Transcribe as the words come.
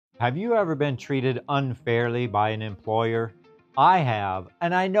Have you ever been treated unfairly by an employer? I have,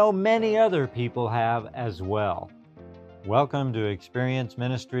 and I know many other people have as well. Welcome to Experience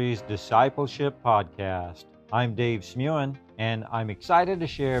Ministries Discipleship Podcast. I'm Dave Smewen, and I'm excited to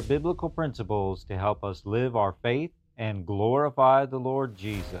share biblical principles to help us live our faith and glorify the Lord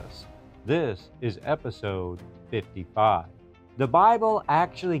Jesus. This is episode 55. The Bible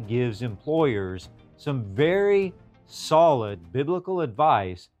actually gives employers some very solid biblical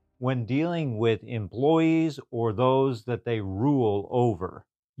advice when dealing with employees or those that they rule over.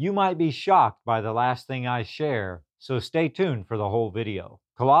 You might be shocked by the last thing I share, so stay tuned for the whole video.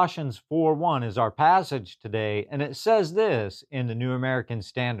 Colossians 4:1 is our passage today, and it says this in the New American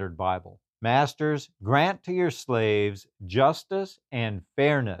Standard Bible. Masters, grant to your slaves justice and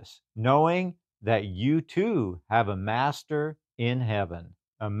fairness, knowing that you too have a master in heaven.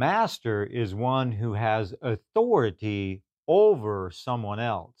 A master is one who has authority over someone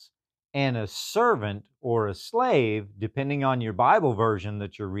else. And a servant or a slave, depending on your Bible version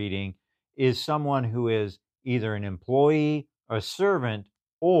that you're reading, is someone who is either an employee, a servant,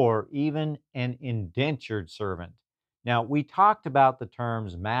 or even an indentured servant. Now, we talked about the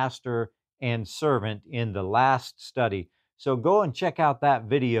terms master and servant in the last study, so go and check out that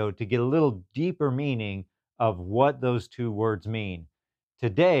video to get a little deeper meaning of what those two words mean.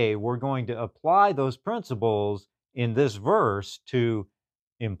 Today, we're going to apply those principles in this verse to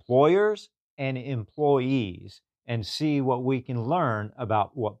employers and employees and see what we can learn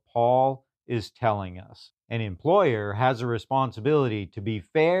about what Paul is telling us. An employer has a responsibility to be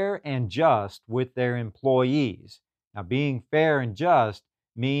fair and just with their employees. Now, being fair and just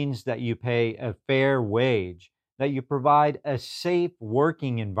means that you pay a fair wage, that you provide a safe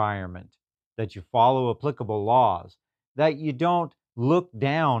working environment, that you follow applicable laws, that you don't look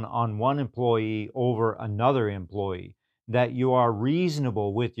down on one employee over another employee, that you are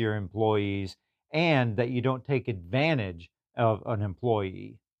reasonable with your employees, and that you don't take advantage of an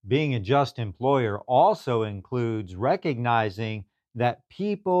employee. Being a just employer also includes recognizing that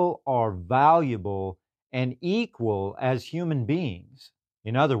people are valuable and equal as human beings.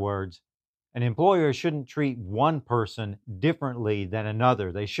 In other words, an employer shouldn't treat one person differently than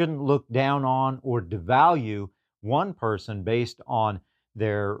another. They shouldn't look down on or devalue one person based on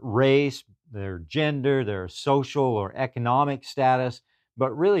their race, their gender, their social or economic status,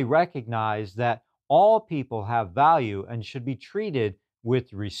 but really recognize that all people have value and should be treated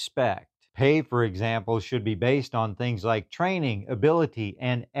with respect. Pay, for example, should be based on things like training, ability,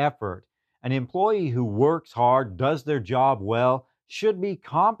 and effort. An employee who works hard, does their job well, should be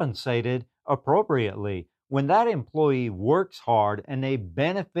compensated appropriately. When that employee works hard and they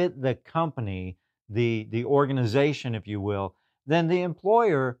benefit the company, the organization, if you will, then the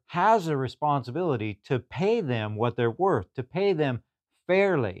employer has a responsibility to pay them what they're worth, to pay them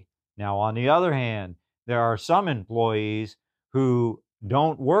fairly. Now, on the other hand, there are some employees who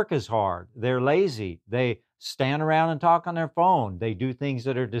don't work as hard. They're lazy. They stand around and talk on their phone. They do things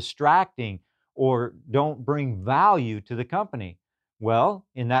that are distracting or don't bring value to the company. Well,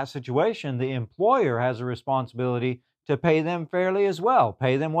 in that situation, the employer has a responsibility to pay them fairly as well,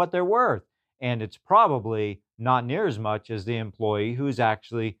 pay them what they're worth. And it's probably not near as much as the employee who's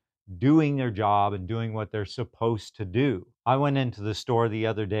actually doing their job and doing what they're supposed to do. I went into the store the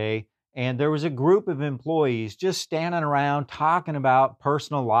other day and there was a group of employees just standing around talking about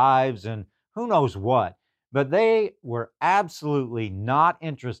personal lives and who knows what, but they were absolutely not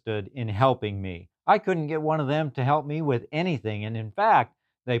interested in helping me. I couldn't get one of them to help me with anything. And in fact,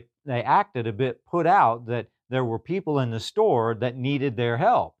 they acted a bit put out that there were people in the store that needed their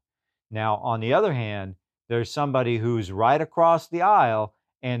help. Now, on the other hand, there's somebody who's right across the aisle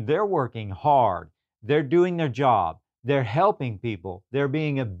and they're working hard. They're doing their job. They're helping people. They're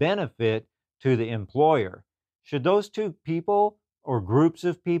being a benefit to the employer. Should those two people or groups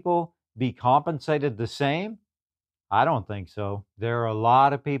of people be compensated the same? I don't think so. There are a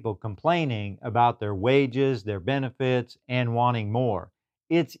lot of people complaining about their wages, their benefits, and wanting more.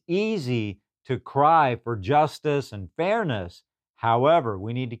 It's easy to cry for justice and fairness. However,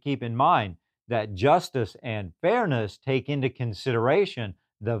 we need to keep in mind that justice and fairness take into consideration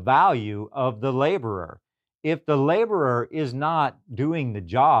the value of the laborer. If the laborer is not doing the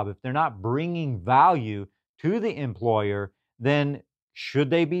job, if they're not bringing value to the employer, then should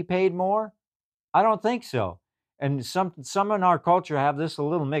they be paid more? I don't think so. And some in our culture have this a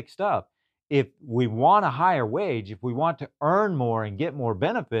little mixed up. If we want a higher wage, if we want to earn more and get more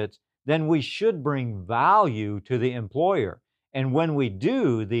benefits, then we should bring value to the employer. And when we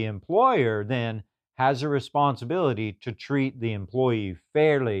do, the employer then has a responsibility to treat the employee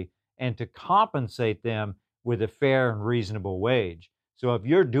fairly and to compensate them with a fair and reasonable wage. So if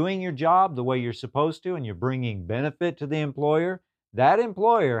you're doing your job the way you're supposed to and you're bringing benefit to the employer, that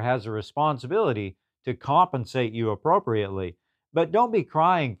employer has a responsibility to compensate you appropriately. But don't be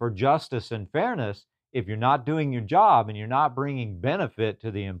crying for justice and fairness if you're not doing your job and you're not bringing benefit to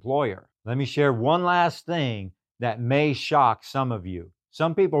the employer. Let me share one last thing that may shock some of you.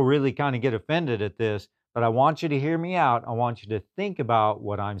 Some people really kind of get offended at this, but I want you to hear me out. I want you to think about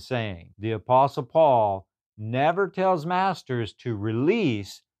what I'm saying. The Apostle Paul never tells masters to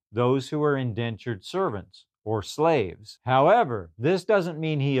release those who are indentured servants or slaves. However, this doesn't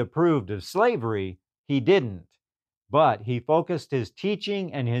mean he approved of slavery. He didn't. But he focused his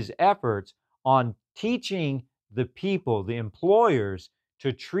teaching and his efforts on teaching the people, the employers,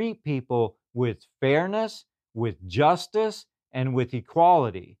 to treat people with fairness, with justice, and with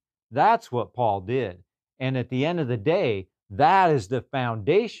equality. That's what Paul did. And at the end of the day, that is the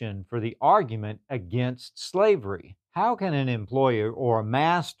foundation for the argument against slavery. How can an employer or a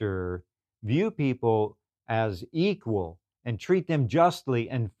master view people as equal and treat them justly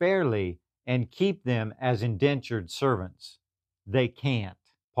and fairly and keep them as indentured servants? They can't.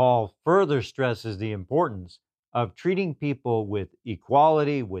 Paul further stresses the importance of treating people with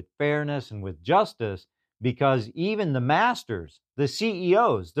equality, with fairness, and with justice, because even the masters, the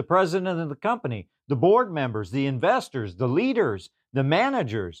CEOs, the president of the company, the board members, the investors, the leaders, the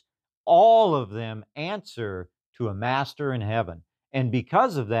managers, all of them answer to a master in heaven. And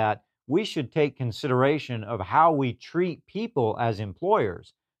because of that, we should take consideration of how we treat people as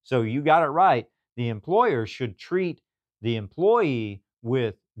employers. So you got it right. The employer should treat the employee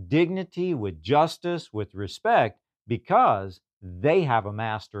with dignity, with justice, with respect, because they have a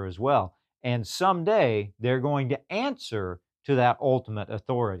master as well. And someday they're going to answer to that ultimate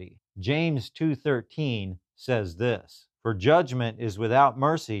authority. James 2:13 says this, "For judgment is without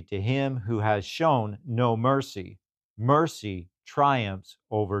mercy to him who has shown no mercy. Mercy triumphs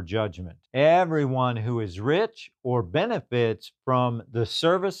over judgment." Everyone who is rich or benefits from the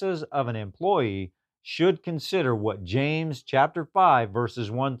services of an employee should consider what James chapter 5 verses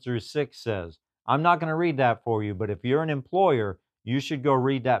 1 through 6 says. I'm not going to read that for you, but if you're an employer, you should go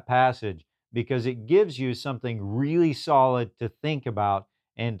read that passage, because it gives you something really solid to think about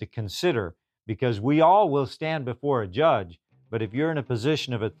and to consider, because we all will stand before a judge. But if you're in a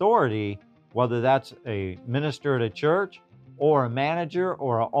position of authority, whether that's a minister at a church or a manager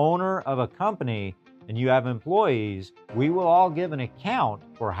or an owner of a company, and you have employees, we will all give an account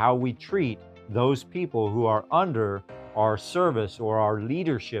for how we treat those people who are under our service or our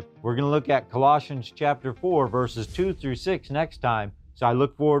leadership. We're going to look at Colossians chapter 4 verses 2 through 6 next time. So I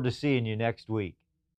look forward to seeing you next week.